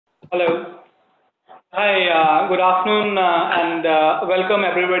Hello. Hi, good afternoon, and welcome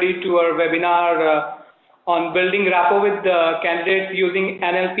everybody to our webinar on building rapport with candidates using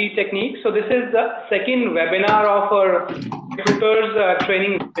NLP techniques. So this is the second webinar of our recruiters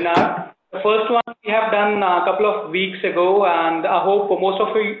training webinar. The first one we have done a couple of weeks ago, and I hope most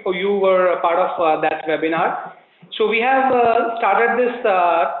of you were a part of that webinar. So we have started this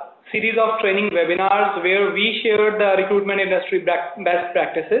series of training webinars where we share the recruitment industry best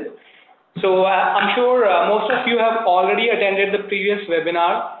practices. So I'm sure most of you have already attended the previous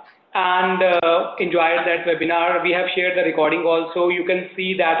webinar and enjoyed that webinar. We have shared the recording also. You can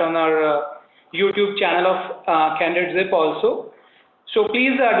see that on our YouTube channel of CandidateZip also. So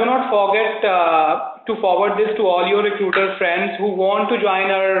please do not forget to forward this to all your recruiter friends who want to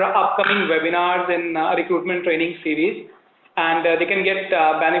join our upcoming webinars in recruitment training series, and they can get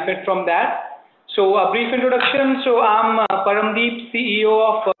benefit from that. So a brief introduction. So I'm Paramdeep, CEO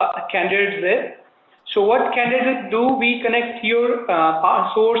of CandidateZip. So what CandidateZip do, we connect your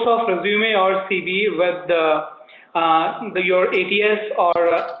source of resume or CV with your ATS or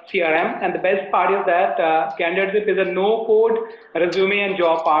CRM. And the best part is that CandidateZip is a no-code resume and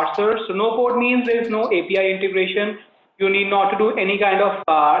job parser. So no-code means there is no API integration. You need not to do any kind of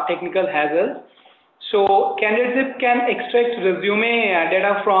technical hassle. So CandidateZip can extract resume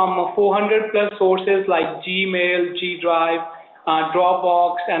data from 400 plus sources like Gmail, G Drive,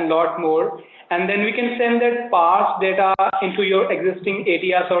 Dropbox, and lot more. And then we can send that parsed data into your existing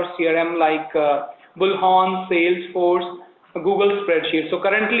ATS or CRM like Bullhorn, Salesforce, Google Spreadsheet. So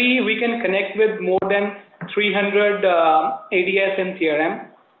currently we can connect with more than 300 ATS and CRM.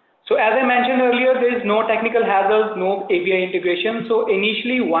 So as I mentioned earlier, there is no technical hassles, no API integration. So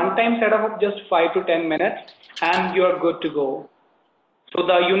initially one-time setup of just 5 to 10 minutes and you're good to go. So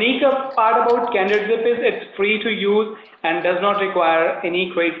the unique part about CandidateZip is it's free to use and does not require any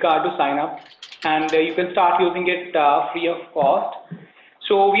credit card to sign up. And you can start using it free of cost.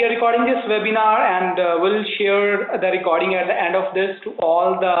 So we are recording this webinar and we'll share the recording at the end of this to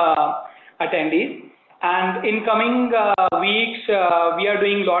all the attendees. And in coming weeks, we are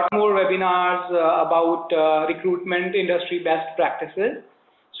doing a lot more webinars about recruitment industry best practices.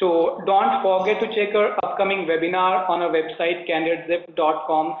 So don't forget to check our upcoming webinar on our website,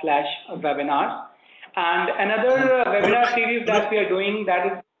 candidatezip.com/webinars. And another webinar series that we are doing, that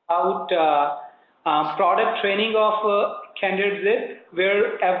is about product training of CandidateZip,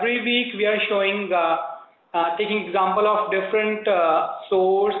 where every week we are showing, taking example of different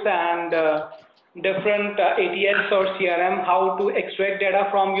source and different ATS or CRM, how to extract data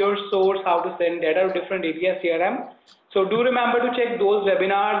from your source, how to send data to different ATS CRM. So do remember to check those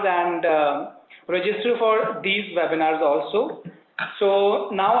webinars and register for these webinars also.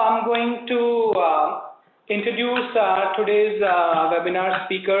 So now I'm going to introduce today's webinar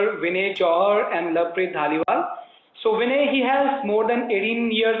speaker, Vinay Jauhar and Lovepreet Dhaliwal. So Vinay, he has more than 18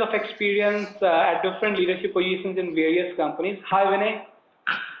 years of experience at different leadership positions in various companies. Hi Vinay.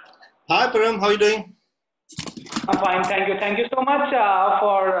 Hi Param, how are you doing? I'm fine, thank you. Thank you so much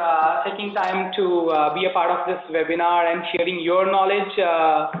for taking time to be a part of this webinar and sharing your knowledge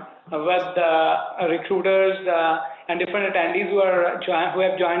with recruiters and different attendees who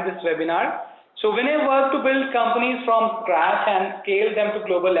have joined this webinar. So Vinay worked to build companies from scratch and scale them to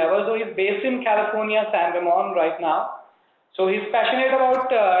global level. So he's based in California, San Ramon right now. So he's passionate about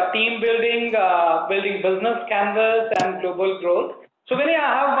team building, building business canvas and global growth. So Vinay,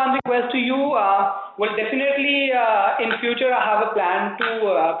 I have one request to you. Well, definitely in future I have a plan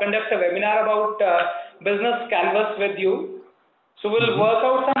to conduct a webinar about business canvas with you. So we'll work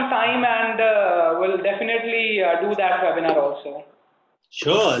out some time and we'll definitely do that webinar also.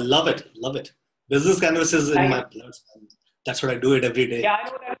 Sure, love it, love it. Business canvas is in my blood. That's what I do it every day. Yeah, I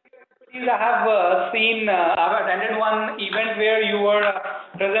know that. I have seen, I've attended one event where you were a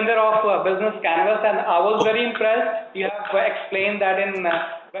presenter of Business Canvas, and I was very impressed. You have explained that in a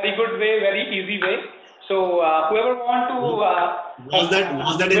very good way, very easy way. So whoever want to... was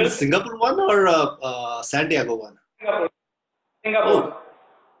that in Singapore one or Santiago one? Singapore.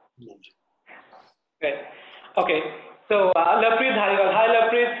 Oh. Great. Okay. So Lovepreet Dhaliwal. Hi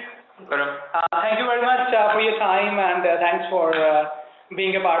Lovepreet. Thank you very much for your time and thanks for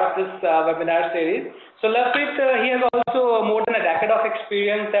being a part of this webinar series. So Lovepreet, he has also more than a decade of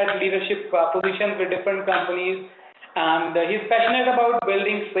experience at leadership positions with different companies, and he's passionate about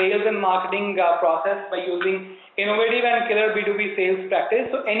building sales and marketing process by using innovative and killer B2B sales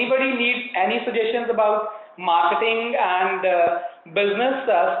practice. So anybody needs any suggestions about marketing and business,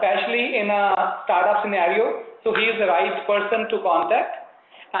 especially in a startup scenario, so he is the right person to contact.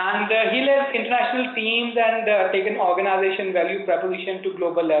 And he led international teams and taken organization value proposition to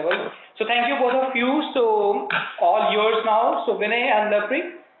global level. So thank you both of you. So all yours now. So Vinay and Lapri.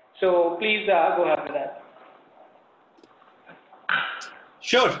 So please go ahead with that.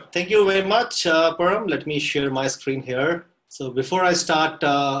 Sure. Thank you very much, Param. Let me share my screen here. So before I start,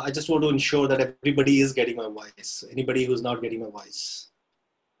 I just want to ensure that everybody is getting my voice. Anybody who's not getting my voice,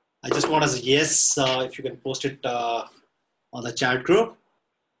 I just want to say yes, if you can post it on the chat group.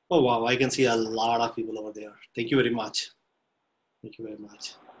 Oh, wow. I can see a lot of people over there. Thank you very much. Thank you very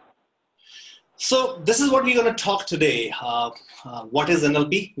much. So this is what we're going to talk today. What is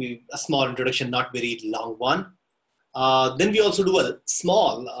NLP? A small introduction, not very long one. Then we also do a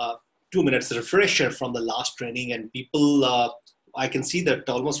small 2 minutes refresher from the last training, and people, I can see that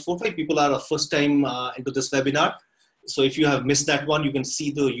almost 4 or 5 people are the first time into this webinar. So if you have missed that one, you can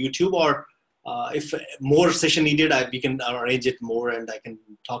see the YouTube, or if more session needed, we can arrange it more and I can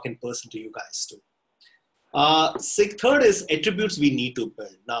talk in person to you guys too. Third is attributes we need to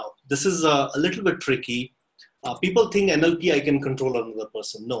build. Now, this is a little bit tricky. People think NLP, I can control another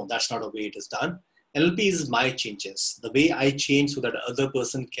person. No, that's not the way it is done. NLP is my changes, the way I change so that the other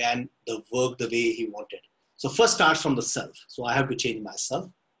person can work the way he wanted. So first starts from the self. So I have to change myself.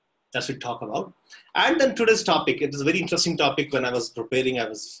 That's what we talk about. And then today's topic, it is a very interesting topic. When I was preparing, I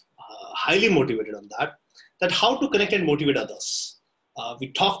was highly motivated on that how to connect and motivate others.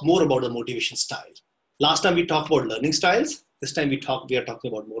 We talk more about the motivation style. Last time we talked about learning styles. This time we are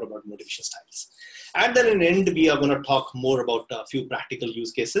talking about more about motivation styles. And then in the end, we are going to talk more about a few practical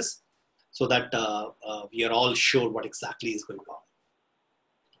use cases so that we are all sure what exactly is going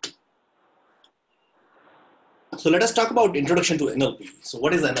on. So let us talk about introduction to NLP. So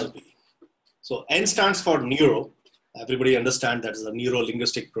what is NLP? So N stands for neuro. Everybody understand that is a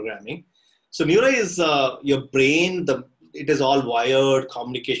neuro-linguistic programming. So neuro is your brain. It is all wired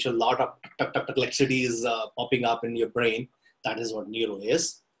communication. A lot of electricity is popping up in your brain. That is what neuro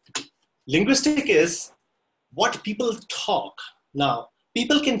is. Linguistic is what people talk. Now,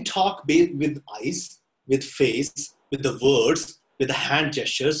 people can talk with eyes, with face, with the words, with the hand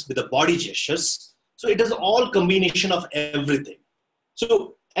gestures, with the body gestures. So it is all combination of everything.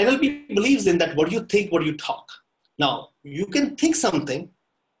 So NLP believes in that what you think, what you talk. Now, you can think something,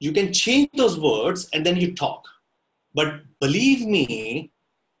 you can change those words, and then you talk. But believe me,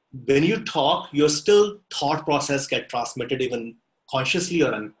 when you talk, your still thought process get transmitted even consciously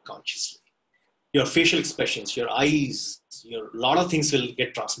or unconsciously. Your facial expressions, your eyes, a lot of things will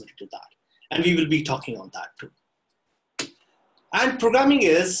get transmitted to that. And we will be talking on that too. And programming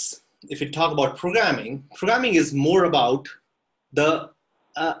is, if we talk about programming is more about the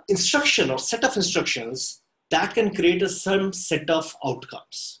instruction or set of instructions that can create some set of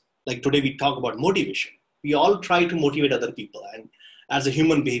outcomes. Like today we talk about motivation. We all try to motivate other people. And as a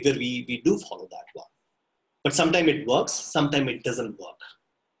human behavior, we do follow that one. But sometimes it works, sometimes it doesn't work,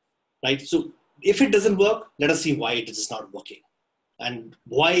 right? So if it doesn't work, let us see why it is not working and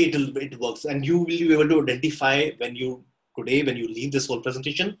why it works. And you will be able to identify when you leave this whole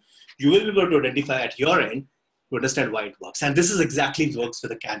presentation, you will be able to identify at your end to understand why it works. And this is exactly works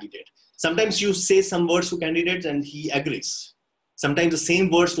with a candidate. Sometimes you say some words to candidate and he agrees. Sometimes the same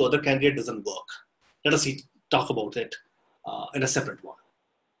words to other candidate doesn't work. Let us talk about it in a separate one.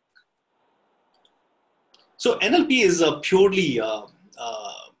 So NLP is a purely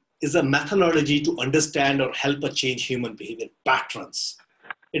is a methodology to understand or help a change human behavior patterns.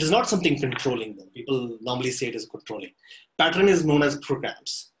 It is not something controlling them. People normally say it is controlling. Pattern is known as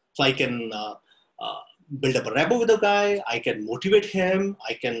programs. So I can build up a rapport with a guy. I can motivate him.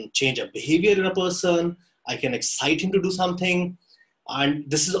 I can change a behavior in a person. I can excite him to do something. And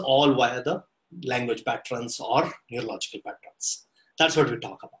this is all via the language patterns or neurological patterns. That's what we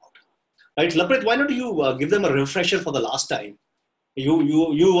talk about. Right, Laprit, why don't you give them a refresher for the last time?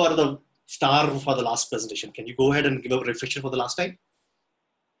 You are the star for the last presentation. Can you go ahead and give a refresher for the last time?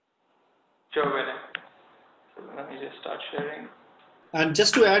 Sure, Vinay. So let me just start sharing. And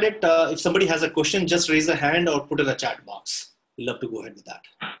just to add it, if somebody has a question, just raise a hand or put in a chat box. We'd love to go ahead with that.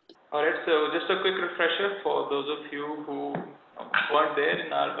 All right, so just a quick refresher for those of you who weren't there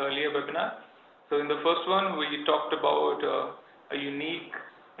in our earlier webinar. So in the first one, we talked about a unique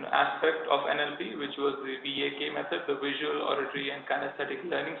aspect of NLP, which was the VAK method, the visual, auditory, and kinesthetic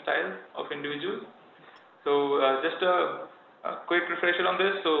learning styles of individuals. So just a quick refresher on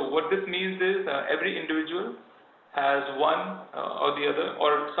this. So what this means is every individual has one or the other,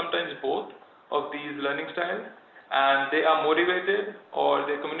 or sometimes both of these learning styles, and they are motivated, or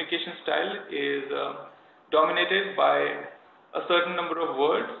their communication style is dominated by a certain number of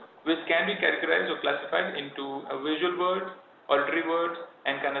words, which can be categorized or classified into visual words, auditory words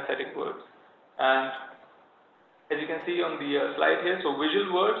and kinesthetic words. And as you can see on the slide here, so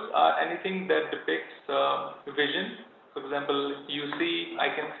visual words are anything that depicts vision. For example, you see, I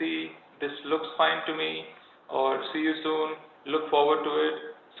can see, this looks fine to me, or see you soon, look forward to it.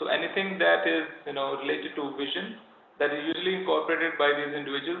 So anything that is related to vision, that is usually incorporated by these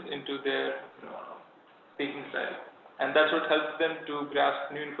individuals into their speaking style, and that's what helps them to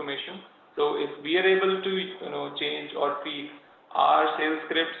grasp new information. So if we are able to change or tweak our sales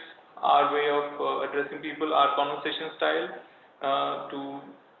scripts, our way of addressing people, our conversation style to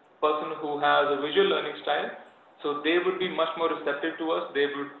person who has a visual learning style, so they would be much more receptive to us, they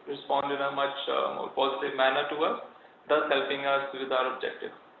would respond in a much more positive manner to us, thus helping us with our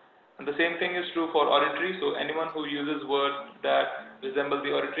objective. And the same thing is true for auditory. So anyone who uses words that resemble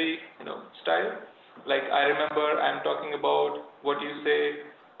the auditory style, like I remember, I'm talking about, what you say,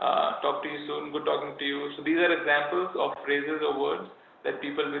 talk to you soon, good talking to you. So these are examples of phrases or words that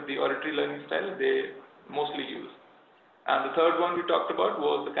people with the auditory learning style, they mostly use. And the third one we talked about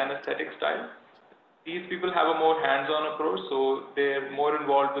was the kinesthetic style. These people have a more hands-on approach, so they're more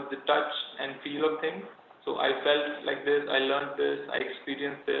involved with the touch and feel of things. So I felt like this, I learned this, I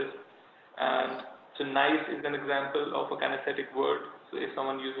experienced this. And so nice is an example of a kinesthetic word. So if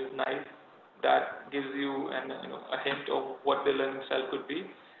someone uses nice, that gives you a hint of what their learning style could be.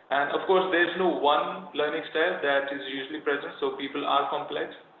 And of course, there's no one learning style that is usually present, so people are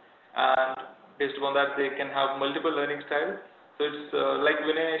complex, and based upon that, they can have multiple learning styles. So it's like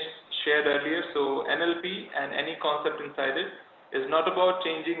Vinay shared earlier, so NLP and any concept inside it is not about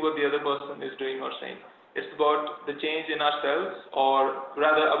changing what the other person is doing or saying. It's about the change in ourselves, or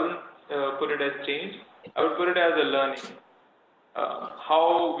rather, I wouldn't put it as change, I would put it as a learning.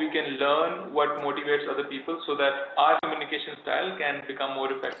 How we can learn what motivates other people so that our communication style can become more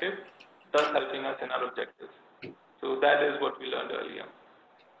effective, thus helping us in our objectives. So that is what we learned earlier.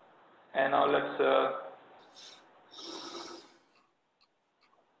 And now let's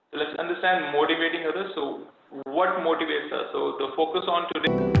understand motivating others. So what motivates us? So the focus on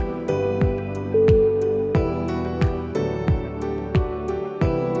today.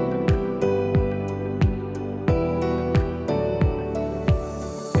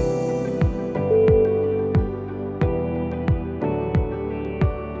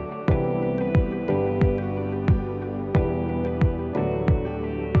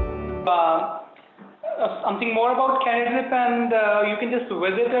 Something more about CandidateZip, and you can just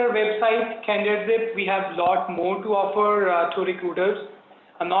visit our website, CandidateZip. We have a lot more to offer to recruiters.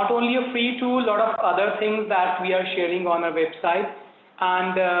 Not only a free tool, a lot of other things that we are sharing on our website.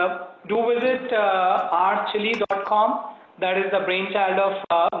 And do visit rchili.com. That is the brainchild of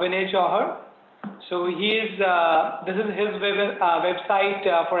Vinay Jauhar. So this is his website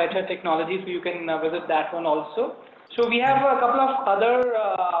for HR technology, so you can visit that one also. So we have a couple of other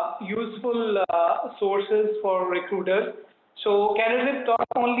useful sources for recruiters. So CandidateZip not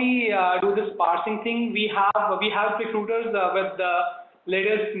only do this parsing thing, we have recruiters with the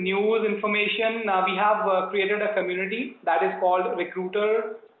latest news information. We have created a community that is called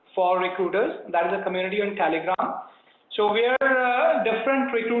Recruiter for Recruiters. That is a community on Telegram. So where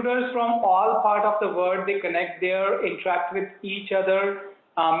different recruiters from all parts of the world, they connect there, interact with each other,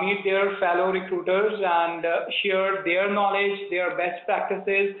 meet their fellow recruiters, and share their knowledge, their best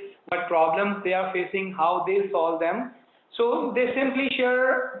practices, what problems they are facing, how they solve them. So they simply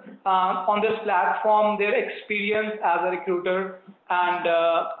share on this platform their experience as a recruiter and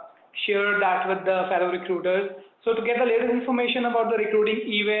share that with the fellow recruiters. So to get the latest information about the recruiting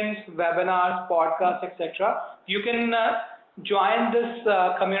events, webinars, podcasts, etc., you can join this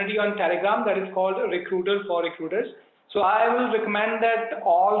community on Telegram that is called Recruiter for Recruiters. So I will recommend that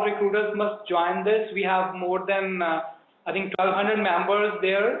all recruiters must join this. We have more than, I think, 1,200 members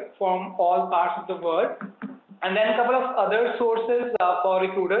there from all parts of the world. And then a couple of other sources for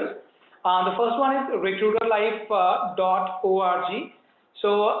recruiters. The first one is recruiterlife.org.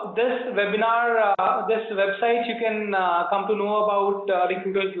 So this webinar, this website, you can come to know about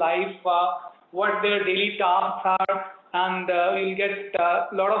recruiters' life, what their daily tasks are, and you'll get a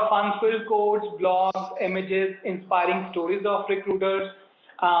lot of fun-filled codes, blogs, images, inspiring stories of recruiters,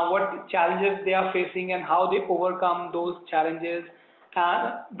 what challenges they are facing and how they overcome those challenges.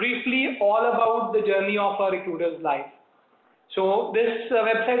 Briefly, all about the journey of a recruiter's life. So this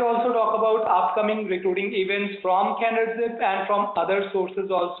website also talk about upcoming recruiting events from CandidateZip and from other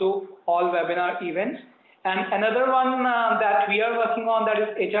sources also, all webinar events. And another one that we are working on, that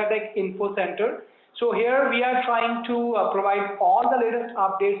is HR Tech Info Center. So here we are trying to provide all the latest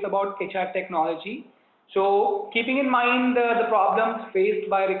updates about HR technology. So keeping in mind the problems faced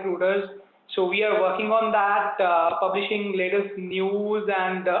by recruiters, So we are working on that, publishing latest news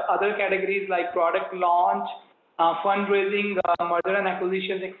and other categories like product launch, fundraising, merger and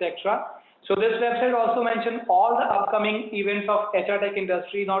acquisitions, etc. So this website also mentions all the upcoming events of HR tech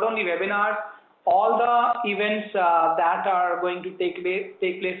industry, not only webinars, all the events that are going to take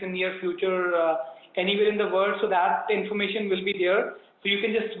place in near future anywhere in the world. So that information will be there. So you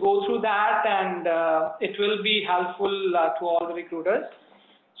can just go through that, and it will be helpful to all the recruiters.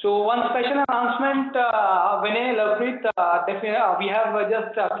 So one special announcement, Vinay, Lovepreet, we have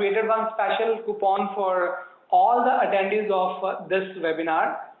just created one special coupon for all the attendees of this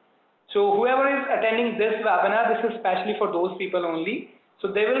webinar. So whoever is attending this webinar, this is especially for those people only. So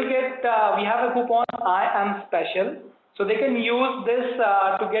they will get, we have a coupon, I am special. So they can use this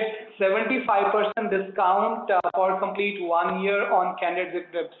to get 75% discount for complete 1 year on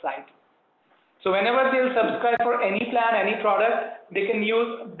CandidateZip website. So whenever they'll subscribe for any plan, any product, they can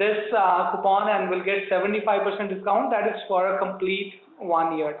use this coupon and will get 75% discount. That is for a complete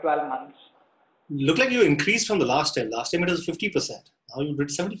 1 year, 12 months. Look like you increased from the last time. Last time it was 50%. Now you did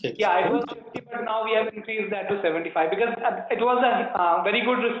 75%. Yeah, it was 50, but now we have increased that to 75 because it was a very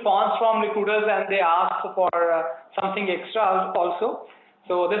good response from recruiters, and they asked for something extra also.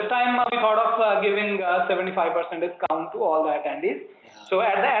 So this time we thought of giving 75% discount to all the attendees. So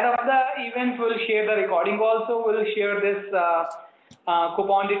at the end of the event, we'll share the recording also. We'll share this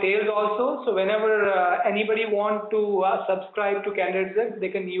coupon details also. So whenever anybody want to subscribe to CandidateZip, they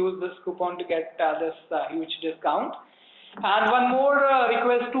can use this coupon to get this huge discount. And one more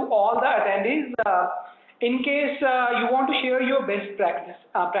request to all the attendees. In case you want to share your best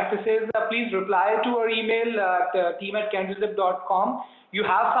practices, please reply to our email at team@candidatezip.com. You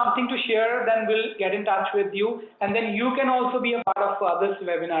have something to share, then we'll get in touch with you, and then you can also be a part of this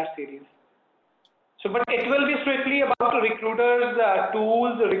webinar series. So, but it will be strictly about recruiters,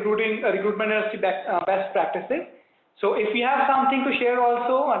 tools, recruitment industry best practices. So if you have something to share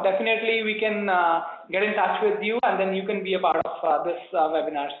also, definitely we can get in touch with you, and then you can be a part of this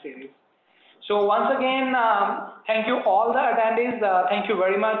webinar series. So once again, thank you all the attendees. Thank you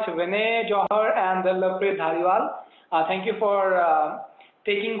very much, Vinay Johar and Lovepreet Dhariwal. Thank you for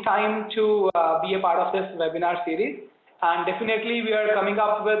taking time to be a part of this webinar series. And definitely we are coming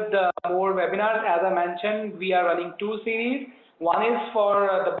up with more webinars. As I mentioned, we are running 2 series. One is for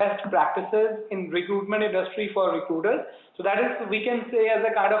the best practices in recruitment industry for recruiters. So that is, we can say, as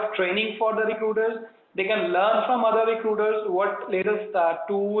a kind of training for the recruiters. They can learn from other recruiters what latest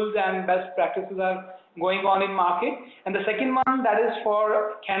tools and best practices are going on in market. And the second one, that is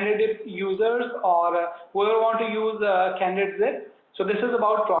for candidate users or whoever want to use CandidateZip. So this is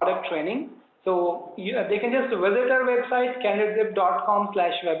about product training. So they can just visit our website,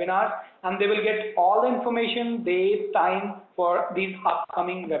 candidatezip.com/webinars, and they will get all the information, date, time for these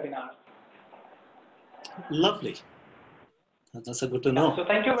upcoming webinars. Lovely. That's a good to know. So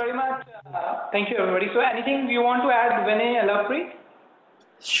thank you very much. Thank you, everybody. So anything you want to add, Vinay, Lovepreet?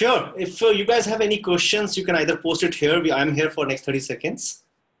 Sure. If you guys have any questions, you can either post it here. I'm here for next 30 seconds.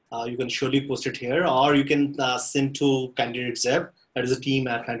 You can surely post it here, or you can send to CandidateZip. That is a team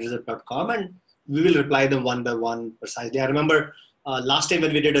at candidatezip.com, and we will reply them one by one precisely. I remember last time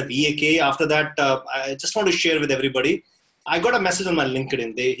when we did a VAK, after that, I just want to share with everybody. I got a message on my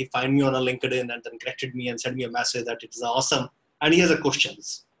LinkedIn. He found me on a LinkedIn and then connected me and sent me a message that it is awesome. And he has a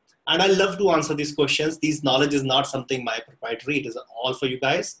questions. And I love to answer these questions. These knowledge is not something my proprietary. It is all for you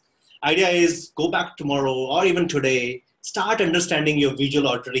guys. Idea is go back tomorrow or even today, start understanding your visual,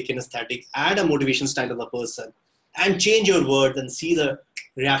 auditory, kinesthetic, add a motivation style of the person, and change your words and see the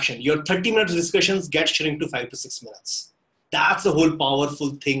reaction. Your 30-minute discussions get shrink to 5 to 6 minutes. That's the whole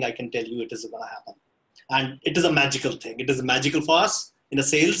powerful thing I can tell you it is going to happen. And it is a magical thing. It is magical for us in the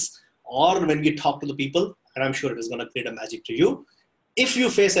sales or when we talk to the people, and I'm sure it is going to create a magic to you. If you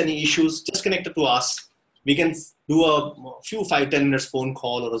face any issues, just connect it to us. We can do a few 5-10 minutes phone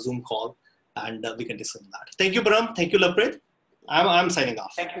call or a Zoom call, and we can discuss that. Thank you, Param. Thank you, Lovepreet. I'm signing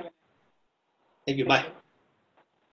off. Thank you. Thank you. Bye.